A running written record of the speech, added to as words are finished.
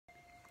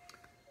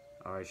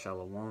Alright,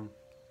 Shalom.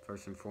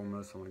 First and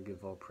foremost, I want to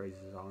give all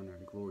praises, honor,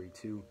 and glory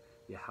to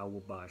Yahweh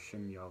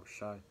Ba'ashem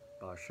Yahushai,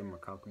 Ba'ashem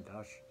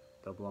Rakakudash.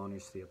 Double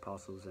honors to the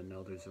apostles and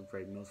elders of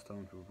Great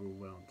Millstone who rule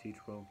well and teach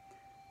well.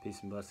 Peace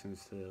and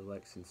blessings to the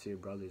elect, sincere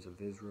brothers of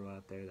Israel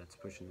out there that's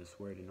pushing this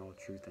word in all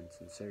truth and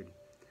sincerity.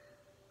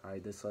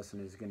 Alright, this lesson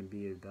is going to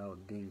be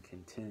about being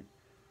content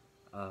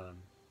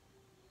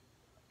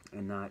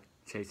and not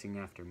chasing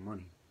after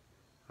money.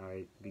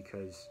 Alright,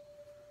 because,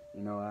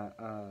 you know,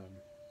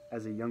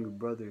 as a younger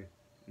brother,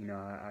 you know,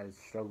 I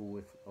struggle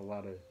with a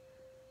lot of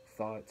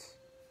thoughts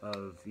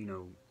of, you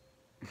know,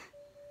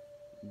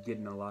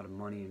 getting a lot of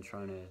money and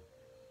trying to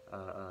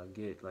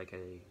get like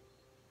a,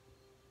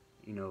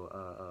 you know,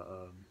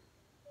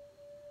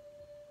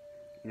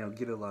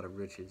 get a lot of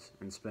riches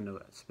and spend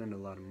a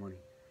lot of money,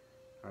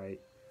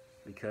 right?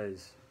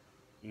 Because,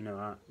 you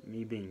know,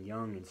 me being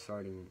young and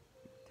starting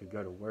to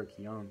go to work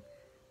young,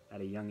 at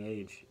a young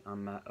age,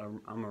 I'm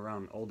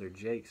around older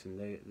Jakes, and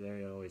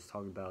they always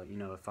talk about, you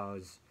know, if I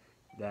was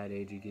that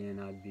age again,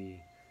 I'd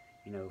be,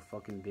 you know,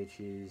 fucking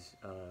bitches,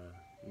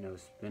 you know,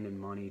 spending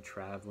money,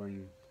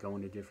 traveling,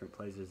 going to different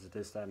places,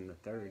 this, that, and the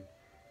third.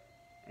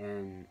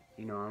 And,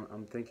 you know,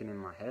 I'm thinking in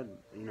my head,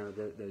 you know,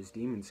 those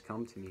demons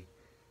come to me,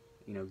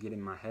 you know, get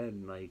in my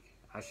head, like,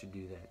 I should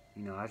do that.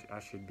 You know, I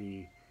should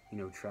be, you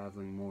know,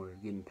 traveling more,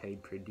 getting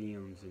paid per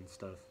diems and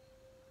stuff.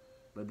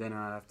 But then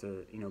I have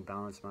to, you know,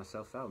 balance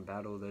myself out,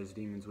 battle those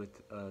demons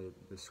with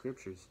the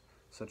scriptures,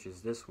 such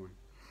as this one.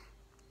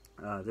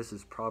 This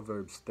is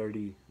Proverbs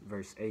 30,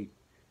 verse 8.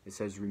 It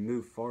says,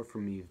 "Remove far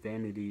from me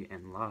vanity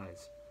and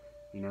lies."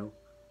 You know,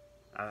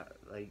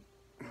 like,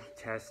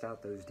 cast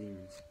out those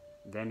demons,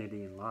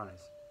 vanity and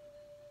lies.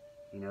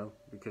 You know,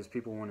 because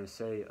people want to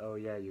say, oh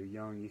yeah, you're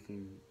young, you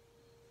can,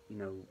 you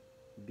know,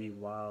 be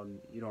wild,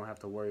 you don't have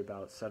to worry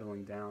about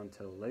settling down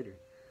till later.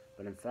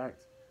 But in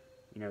fact,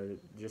 you know,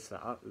 just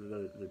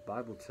the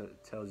Bible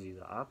tells you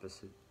the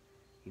opposite.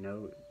 You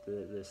know,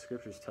 the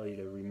scriptures tell you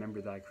to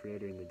remember thy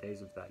Creator in the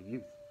days of thy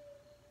youth.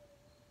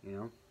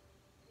 You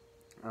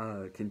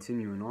know,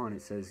 continuing on,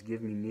 it says,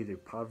 "Give me neither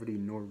poverty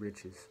nor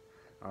riches."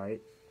 All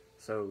right,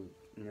 so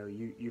you know,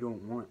 you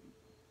don't want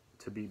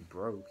to be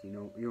broke. You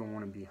know, you don't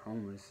want to be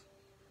homeless,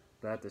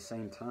 but at the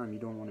same time, you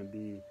don't want to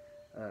be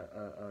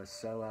a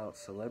sellout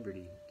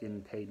celebrity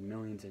getting paid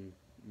millions and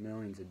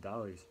millions of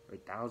dollars or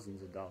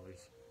thousands of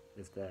dollars,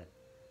 if that.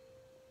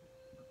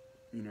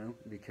 You know,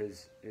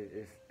 because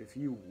if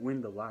you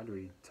win the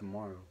lottery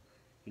tomorrow,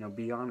 you know,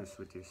 be honest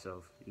with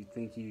yourself. You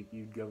think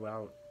you'd go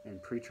out and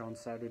preach on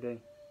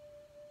Saturday?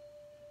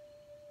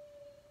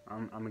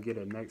 I'm gonna get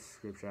a next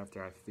scripture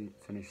after I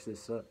finish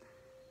this up.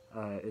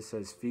 It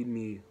says, "Feed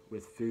me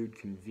with food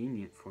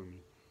convenient for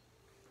me."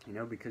 You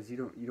know, because you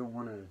don't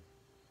want to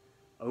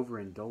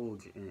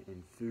overindulge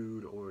in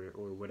food or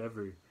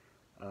whatever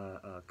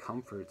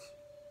comforts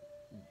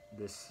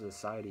this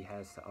society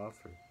has to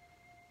offer.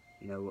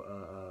 You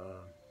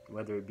know,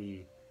 whether it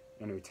be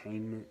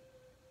entertainment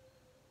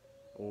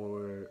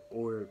or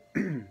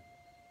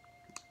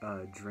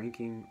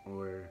drinking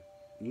or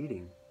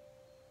eating.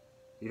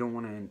 You don't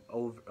want to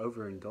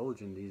overindulge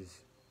in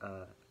these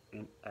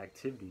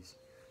activities,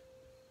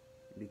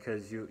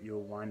 because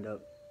you'll wind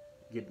up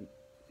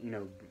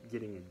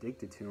getting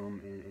addicted to them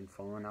and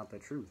falling out the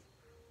truth.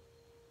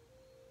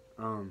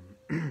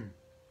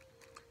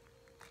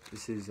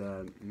 This is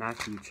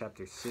Matthew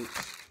chapter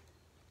 6.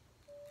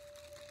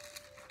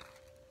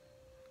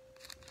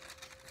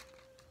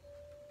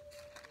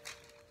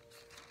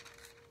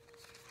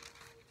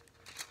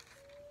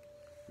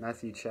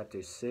 Matthew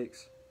chapter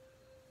 6,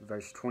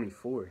 verse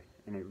 24,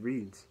 and it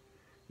reads,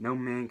 "No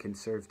man can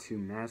serve two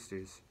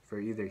masters,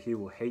 for either he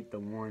will hate the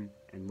one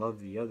and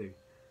love the other,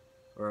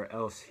 or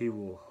else he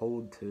will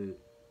hold to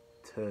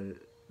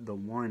the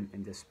one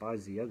and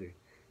despise the other.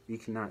 You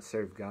cannot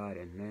serve God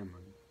and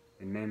mammon."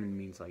 And mammon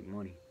means like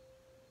money.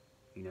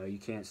 You know, you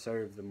can't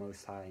serve the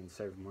Most High and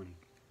serve money.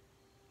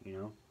 You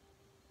know?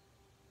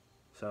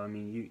 So, I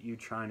mean, you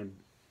trying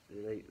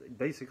to...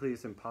 Basically,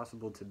 it's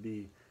impossible to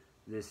be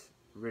this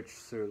rich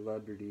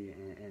celebrity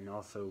and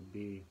also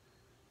be,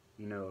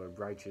 you know, a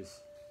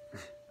righteous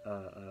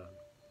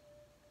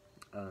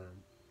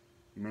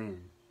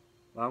man.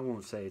 Well, I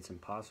won't say it's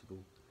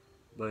impossible,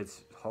 but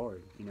it's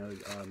hard. You know,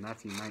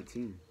 Matthew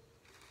 19.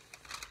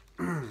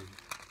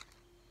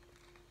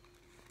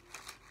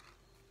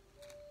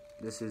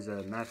 This is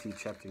Matthew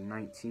chapter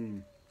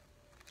 19,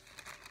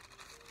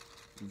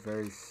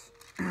 verse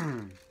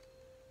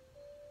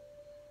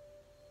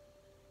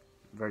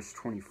verse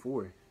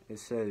 24. It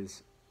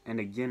says, "And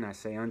again I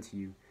say unto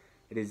you,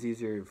 it is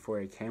easier for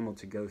a camel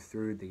to go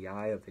through the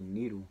eye of a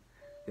needle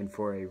than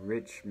for a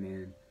rich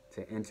man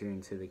to enter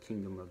into the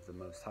kingdom of the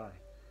Most High."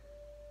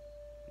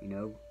 You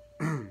know,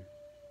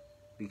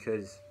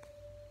 because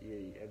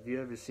have you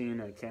ever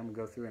seen a camel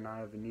go through an eye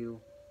of a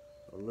needle?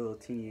 A little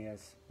teeny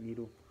ass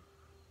needle?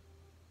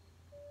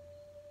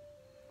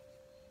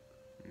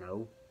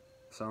 No.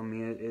 So I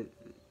mean,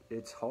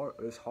 it's hard.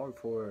 It's hard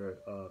for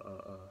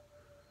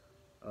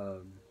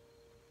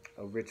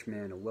a rich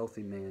man, a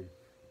wealthy man,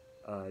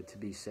 to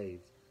be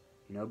saved.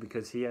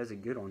 because he has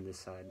it good on this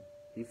side.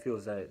 He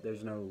feels that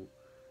there's no,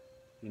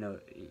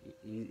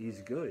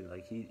 he's good.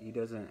 Like he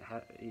doesn't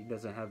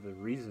have a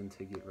reason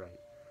to get right.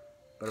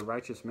 But a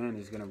righteous man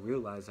is going to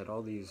realize that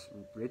all these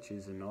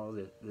riches and all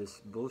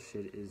this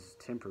bullshit is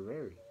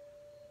temporary.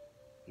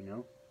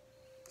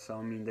 So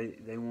I mean,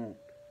 they won't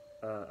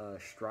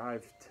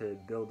strive to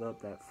build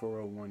up that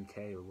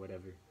 401k or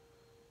whatever,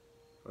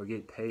 or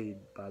get paid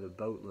by the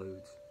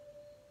boatloads.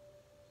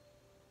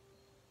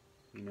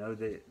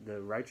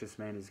 The righteous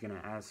man is going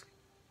to ask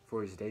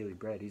for his daily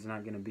bread. He's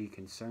not going to be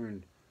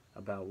concerned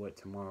about what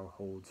tomorrow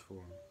holds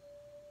for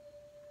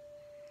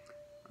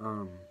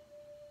him.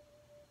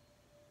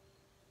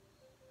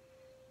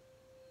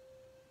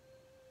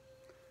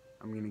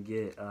 I'm going to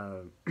get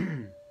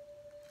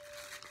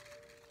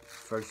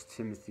 1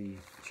 Timothy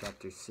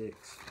chapter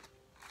 6.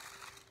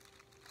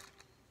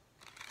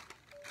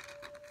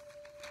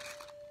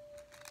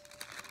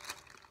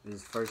 This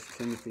is 1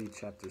 Timothy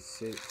chapter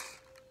 6,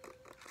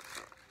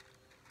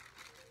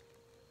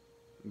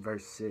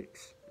 verse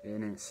 6.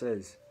 And it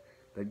says,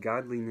 "But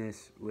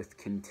godliness with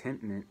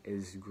contentment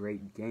is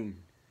great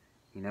gain."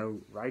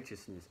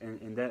 Righteousness.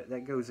 And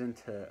that goes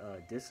into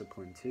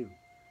discipline too.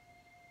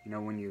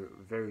 When you're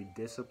very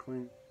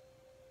disciplined,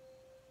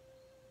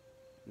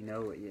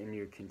 and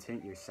you're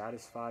content, you're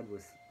satisfied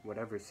with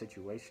whatever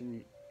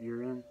situation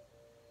you're in,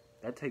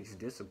 that takes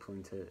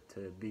discipline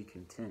to be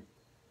content.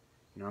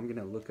 I'm going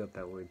to look up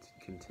that word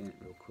content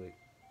real quick.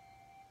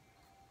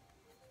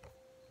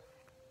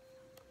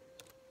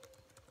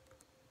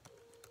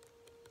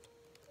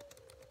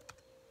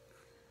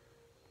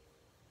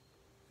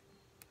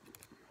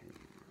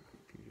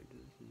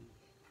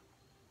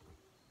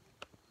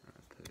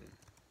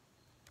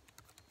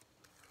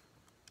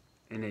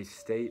 In a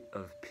state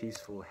of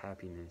peaceful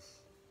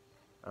happiness,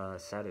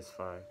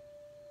 satisfied.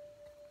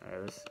 All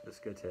right, let's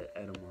go to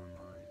Edom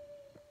Online.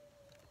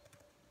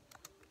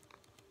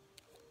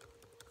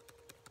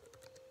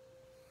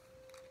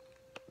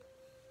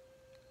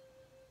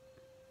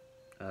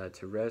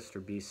 To rest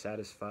or be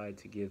satisfied,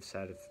 to give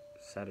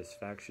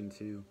satisfaction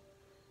to,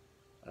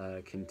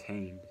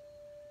 contained,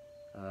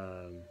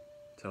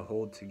 to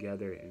hold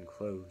together and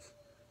close,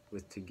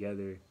 with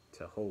together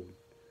to hold,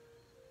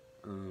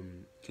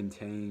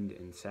 contained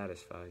and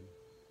satisfied.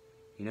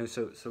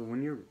 So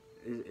when you're,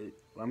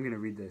 I'm going to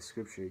read the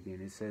scripture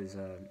again. It says,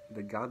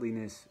 the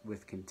godliness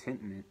with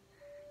contentment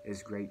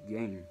is great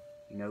gain,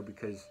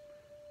 because,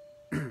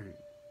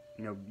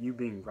 you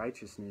being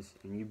righteousness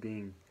and you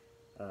being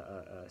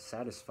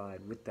satisfied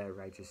with that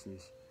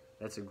righteousness,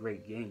 that's a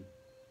great gain.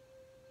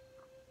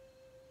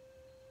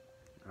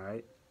 All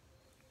right,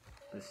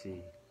 let's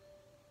see.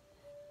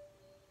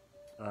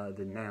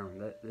 The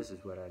noun, this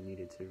is what I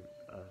needed to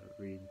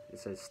read. It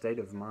says, state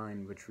of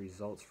mind which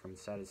results from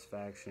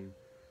satisfaction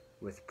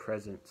with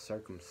present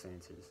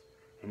circumstances.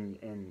 And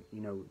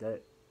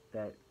that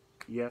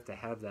you have to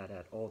have that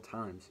at all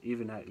times,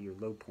 even at your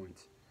low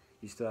points.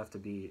 You still have to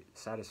be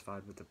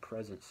satisfied with the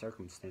present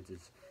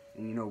circumstances.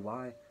 And you know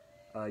why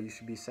you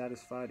should be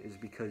satisfied is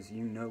because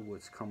you know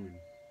what's coming.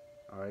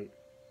 All right,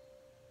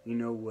 you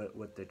know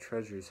what the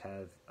treasures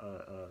have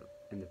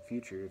in the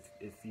future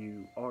if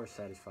you are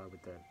satisfied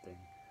with that thing.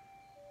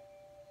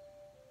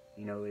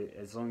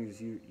 As long as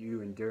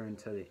you endure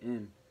until the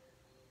end,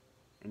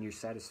 and you're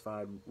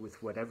satisfied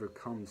with whatever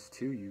comes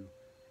to you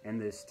in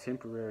this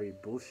temporary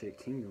bullshit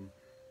kingdom,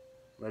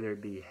 whether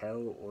it be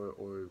hell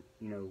or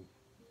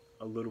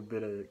a little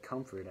bit of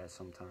comfort at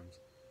sometimes,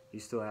 you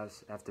still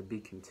have to be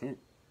content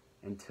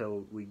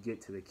until we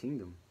get to the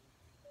kingdom.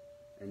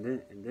 And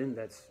then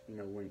that's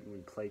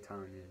when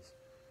playtime is.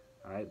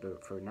 All right,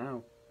 but for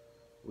now,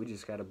 we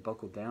just got to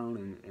buckle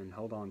down and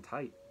hold on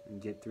tight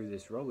and get through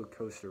this roller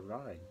coaster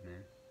ride,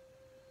 man.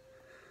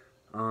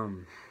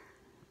 I'm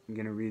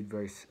going to read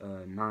verse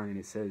 9.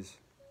 It says,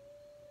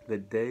 "The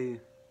day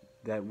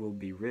that will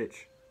be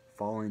rich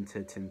fall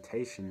into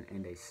temptation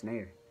and a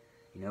snare."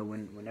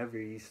 Whenever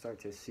you start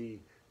to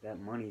see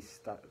that money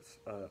starts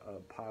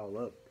pile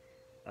up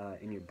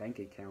in your bank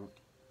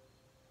account,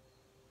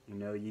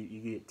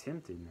 you get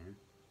tempted, man.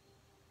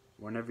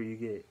 Whenever you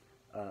get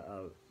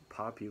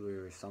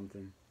popular or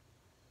something,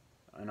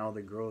 and all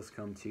the girls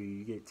come to you,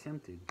 you get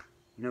tempted.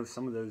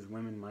 Some of those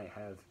women might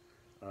have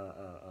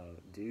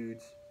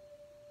dudes,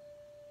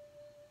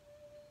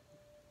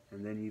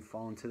 and then you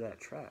fall into that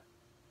trap.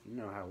 You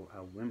know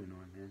how women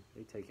are, man.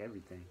 They take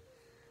everything.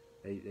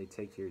 They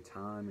take your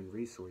time and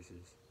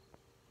resources.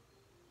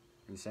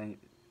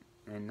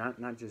 And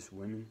not just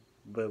women,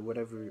 but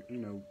whatever,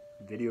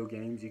 video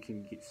games. You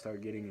can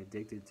start getting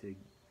addicted to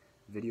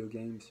video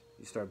games.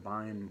 You start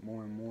buying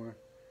more and more.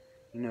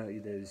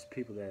 There's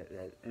people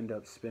that end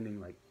up spending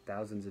like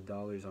thousands of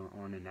dollars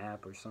on an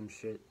app or some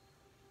shit.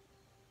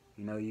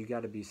 You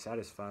got to be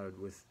satisfied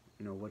with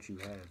what you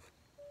have.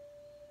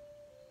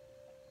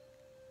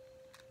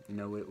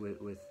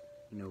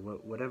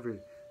 Whatever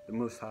the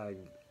Most High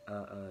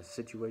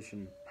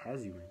situation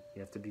has you in,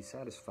 you have to be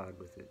satisfied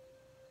with it.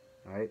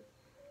 All right.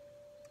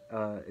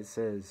 It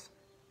says,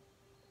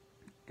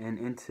 "And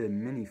into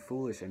many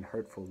foolish and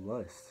hurtful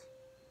lusts."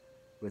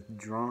 with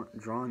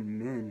drawn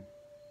men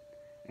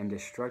and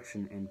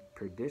destruction and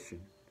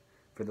perdition.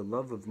 For the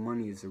love of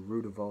money is the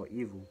root of all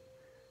evil,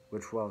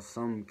 which while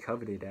some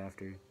coveted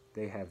after,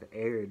 they have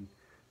erred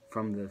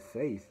from the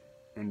faith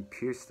and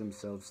pierced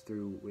themselves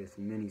through with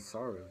many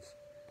sorrows.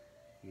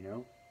 You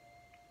know?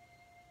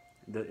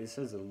 It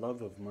says the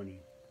love of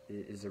money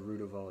is the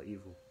root of all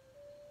evil.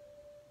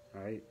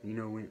 Alright? You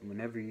know,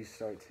 whenever you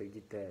start to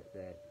get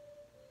that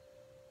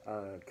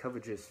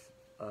covetous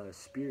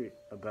spirit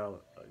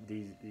about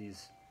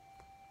these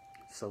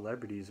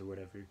celebrities or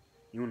whatever,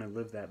 you want to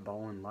live that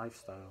balling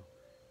lifestyle,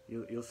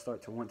 you'll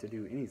start to want to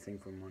do anything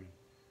for money.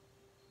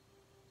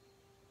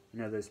 You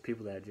know, there's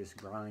people that just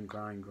grind.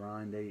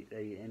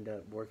 They end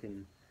up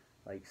working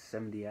like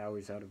 70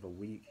 hours out of a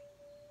week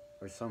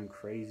or some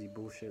crazy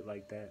bullshit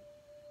like that.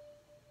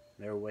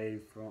 They're away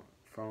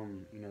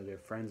from you know, their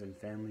friends and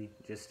family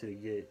just to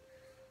get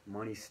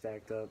money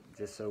stacked up,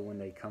 just so when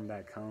they come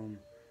back home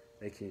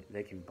they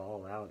can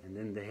ball out, and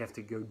then they have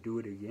to go do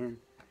it again.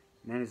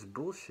 Man, it's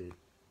bullshit.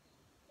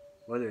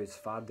 Whether it's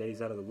 5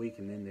 days out of the week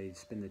and then they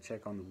spend the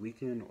check on the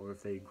weekend, or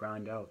if they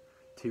grind out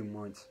 2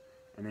 months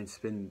and then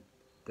spend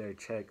their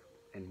check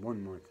in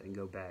 1 month and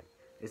go back.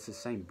 It's the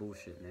same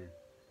bullshit, man.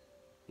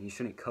 And you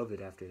shouldn't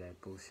covet after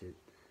that bullshit.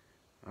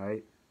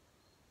 Alright?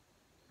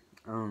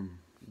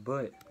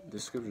 But the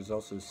scriptures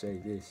also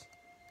say this.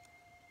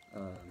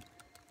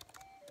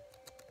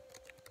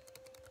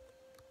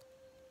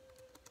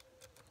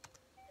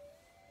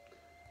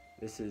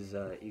 This is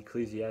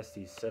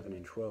Ecclesiastes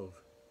 7:12.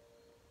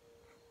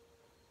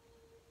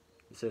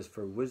 It says,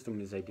 "For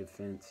wisdom is a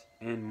defense,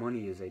 and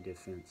money is a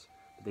defense.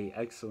 The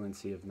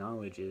excellency of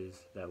knowledge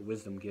is that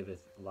wisdom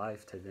giveth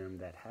life to them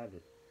that have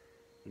it."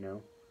 You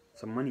know,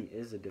 so money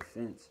is a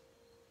defense.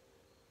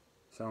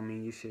 So I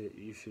mean, you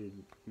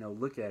should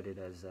look at it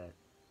as that.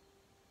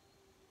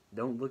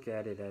 Don't look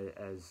at it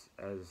as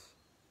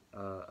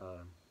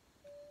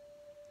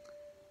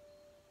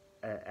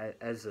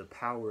a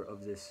power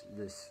of this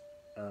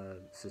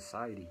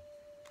society.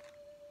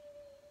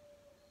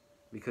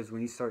 Because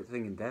when you start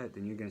thinking that,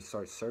 then you're going to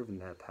start serving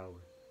that power.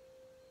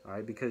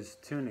 Alright? Because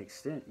to an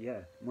extent,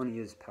 yeah, money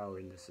is power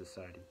in this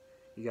society.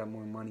 You got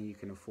more money, you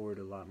can afford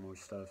a lot more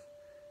stuff.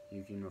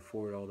 You can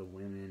afford all the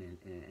women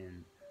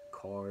and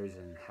cars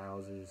and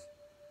houses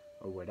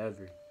or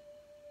whatever.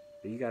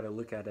 But you got to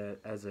look at it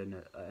as a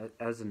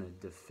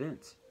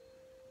defense.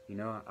 You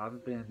know,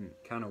 I've been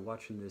kind of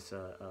watching this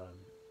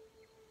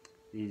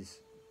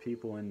these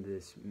people in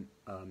this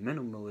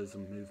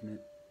minimalism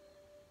movement.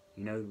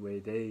 You know, where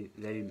they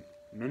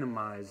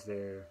minimize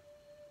their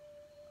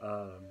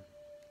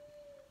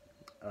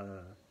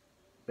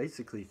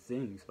basically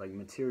things, like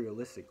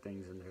materialistic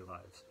things in their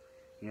lives.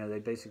 You know, they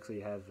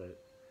basically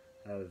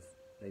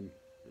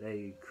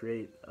they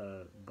create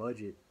a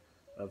budget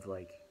of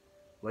like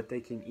what they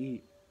can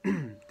eat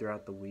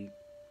throughout the week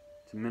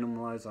to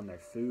minimize on their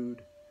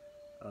food,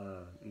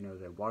 you know,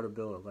 their water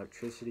bill,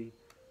 electricity.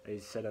 They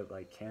set up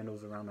like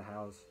candles around the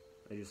house.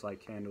 They just light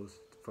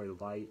candles for the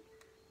light,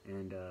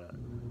 and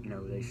you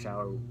know, they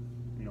shower,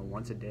 you know,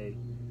 once a day.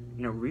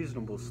 You know,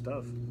 reasonable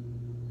stuff,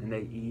 and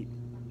they eat,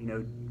 you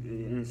know,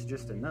 and it's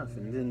just enough.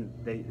 And then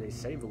they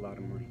save a lot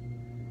of money.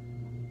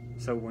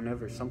 So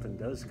whenever something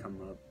does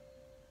come up,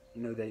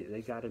 you know,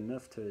 they got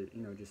enough to,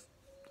 you know, just,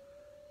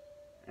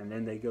 and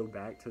then they go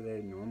back to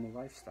their normal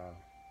lifestyle.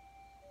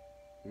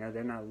 You know,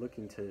 they're not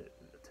looking to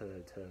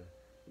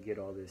get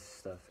all this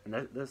stuff. And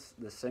that's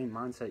the same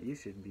mindset you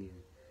should be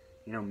in.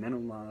 You know,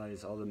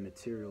 minimize all the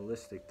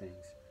materialistic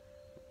things.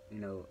 You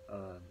know,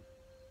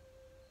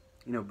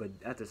 but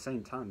at the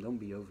same time, don't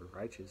be over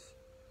righteous,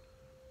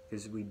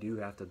 because we do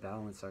have to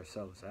balance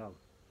ourselves out.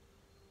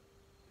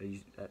 But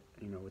you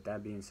know, with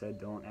that being said,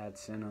 don't add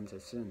sin unto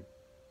sin.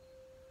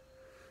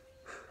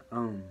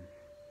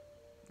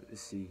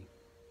 Let's see.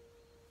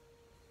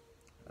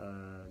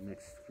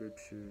 Next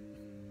scripture.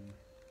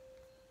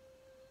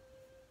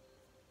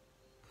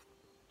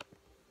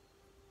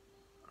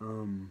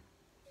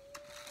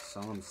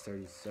 Psalms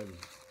 37.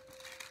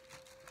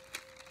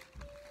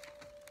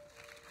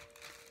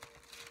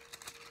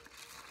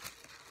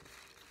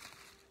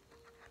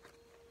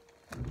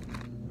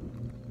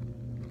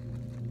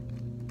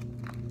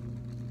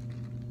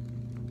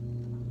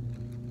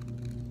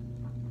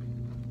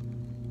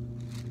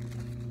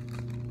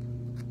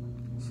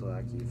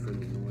 Slack you for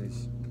the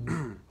noise.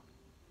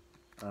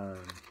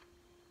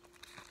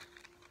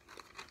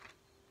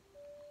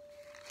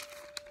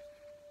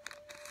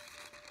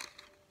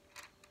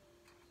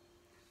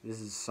 This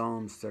is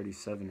Psalms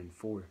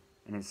 37:4,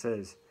 and it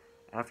says,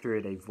 "After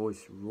it a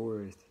voice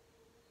roareth."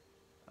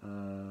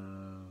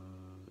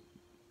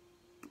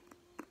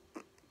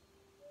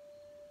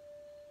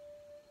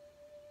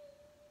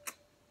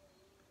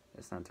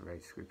 That's not the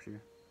right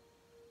scripture.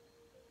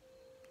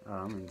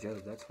 I'm in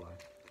Job, that's why.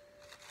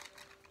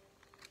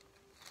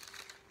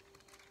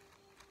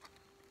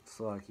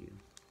 Slack you.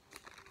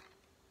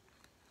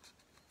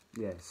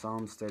 Yeah,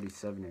 Psalms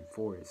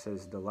 37:4. It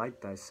says,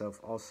 "Delight thyself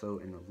also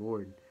in the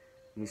Lord,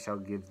 and he shall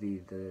give thee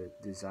the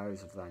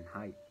desires of thine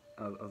heart.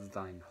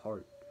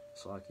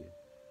 Slack you.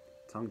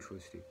 tongue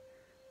twister.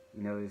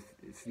 You know,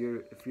 if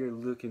you're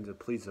looking to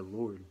please the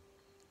Lord,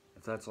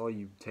 if that's all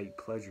you take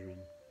pleasure in,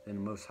 then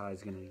the Most High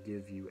is going to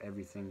give you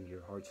everything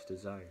your heart's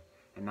desire,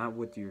 and not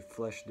what your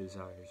flesh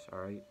desires. All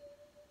right,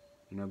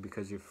 you know,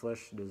 because your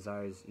flesh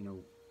desires, you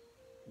know,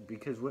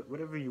 because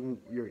whatever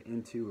you're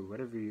into or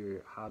whatever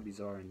your hobbies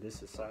are in this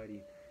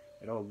society,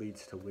 it all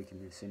leads to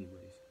wickedness,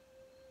 anyways.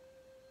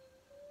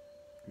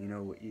 You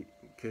know,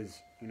 because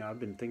you know, I've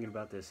been thinking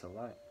about this a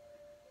lot.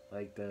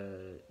 Like,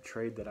 the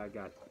trade that I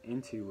got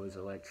into was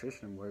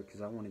electrician work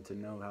because I wanted to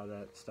know how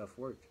that stuff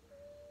worked.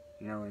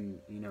 You know, and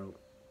you know,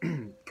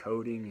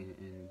 coding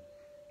and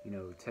you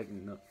know,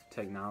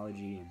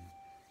 technology and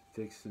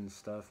fixing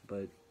stuff.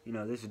 But you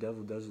know, this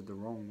devil does it the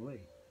wrong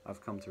way.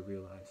 I've come to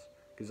realize,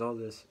 because all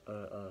this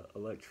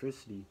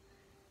electricity,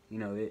 you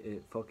know,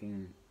 it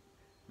fucking,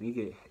 when you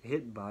get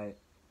hit by it,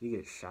 you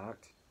get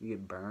shocked, you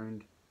get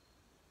burned,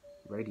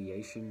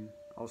 radiation,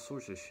 all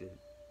sorts of shit.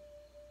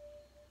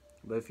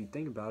 But if you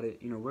think about it,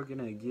 you know, we're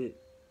gonna get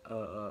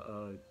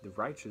the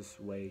righteous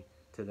way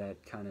to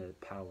that kind of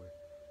power.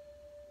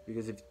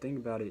 Because if you think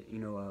about it, you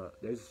know,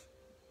 there's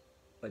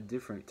a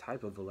different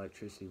type of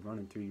electricity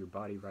running through your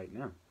body right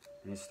now.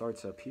 And it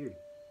starts up here,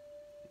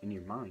 in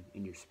your mind,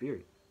 in your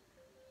spirit.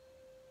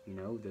 You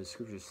know, the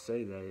scriptures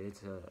say that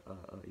it's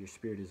your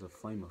spirit is a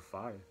flame of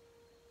fire.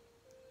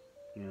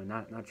 You know,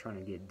 not trying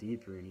to get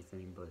deep or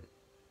anything, but,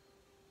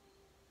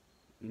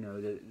 you know,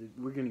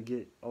 we're going to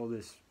get all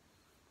this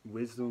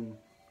wisdom,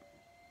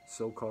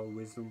 so-called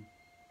wisdom,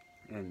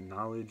 and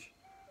knowledge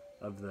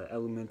of the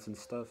elements and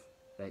stuff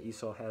that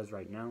Esau has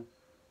right now,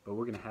 but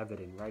we're going to have it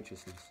in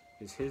righteousness.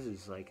 Because his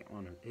is like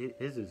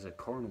his is a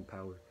carnal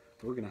power,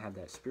 but we're going to have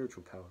that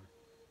spiritual power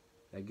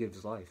that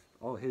gives life.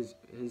 All his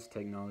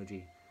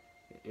technology,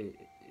 it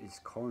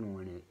is carnal,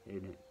 and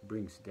it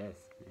brings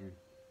death, man.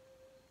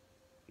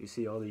 You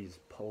see all these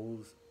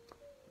poles,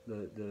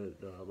 the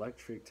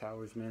electric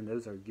towers, man,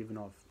 those are giving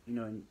off, you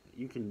know, and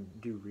you can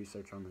do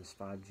research on this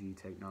 5G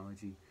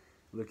technology,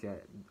 look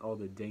at all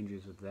the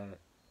dangers of that.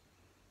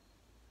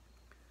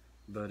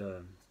 But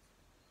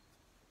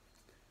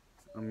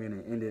I'm going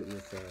to end it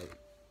with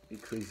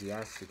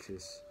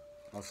Ecclesiasticus,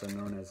 also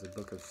known as the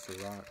Book of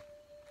Sirach.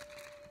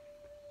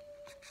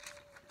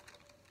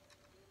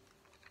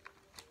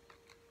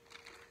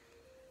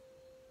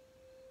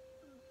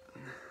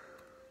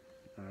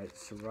 Alright,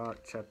 Sirach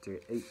chapter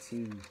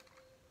 18,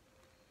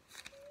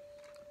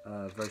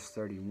 verse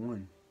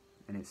 31,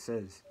 and it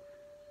says,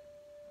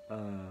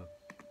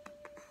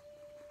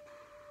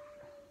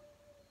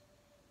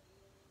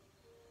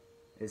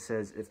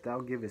 if thou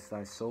givest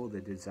thy soul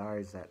the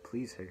desires that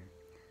please her,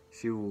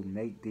 she will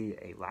make thee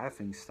a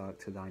laughing stock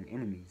to thine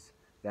enemies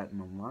that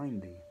malign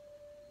thee.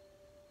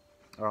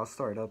 Or I'll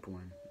start up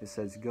one. It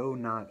says, go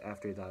not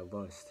after thy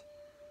lust,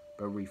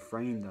 but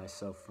refrain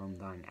thyself from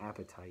thine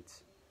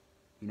appetites.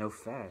 You know,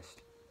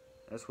 fast.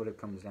 That's what it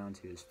comes down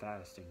to, is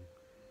fasting.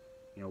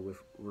 You know,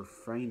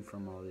 refrain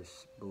from all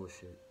this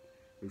bullshit.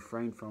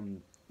 Refrain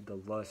from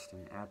the lust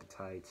and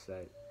appetites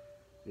that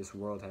this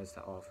world has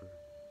to offer.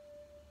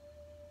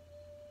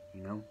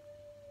 You know?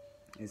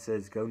 It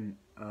says, go,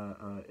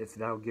 if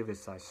thou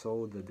givest thy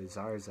soul the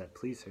desires that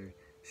please her,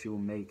 she will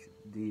make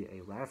thee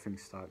a laughing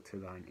stock to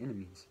thine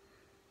enemies.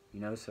 You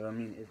know, so I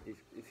mean,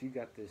 if you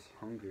got this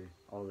hunger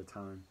all the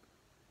time,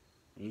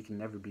 and you can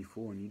never be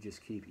full, and you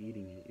just keep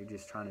eating it, you're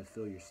just trying to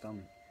fill your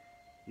stomach,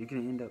 you're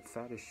gonna end up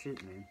fat as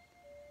shit, man.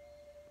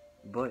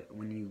 But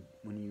when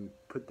you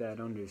put that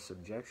under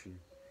subjection,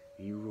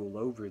 and you rule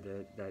over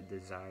that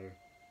desire,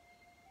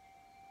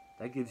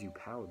 that gives you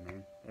power,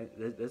 man.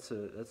 That's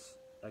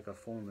like a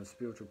form of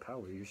spiritual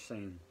power. You're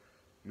saying,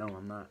 no,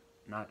 I'm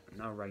not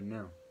right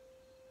now.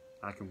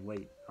 I can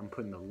wait. I'm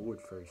putting the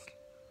Lord first.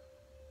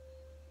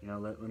 You know,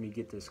 let me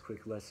get this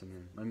quick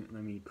lesson in.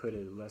 Let me put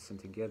a lesson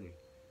together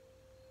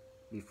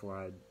before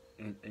I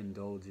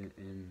indulge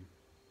in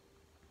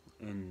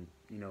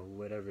you know,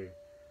 whatever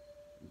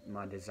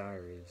my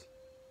desire is.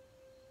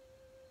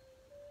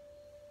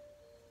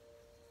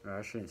 Or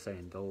I shouldn't say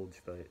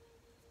indulge, but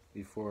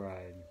before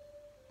I,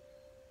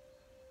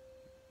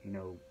 you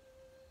know,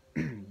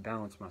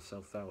 balance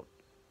myself out.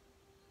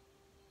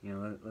 You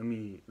know, let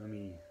me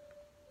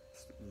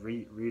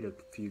read a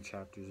few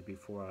chapters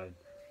before I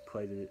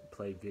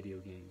play video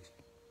games.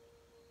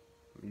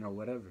 You know,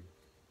 whatever.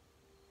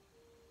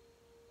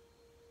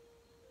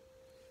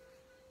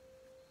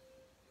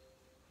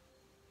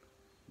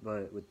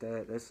 But with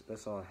that,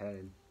 that's all I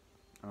had.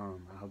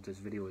 I hope this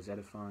video was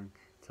edifying.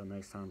 Till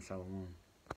next time, shalom.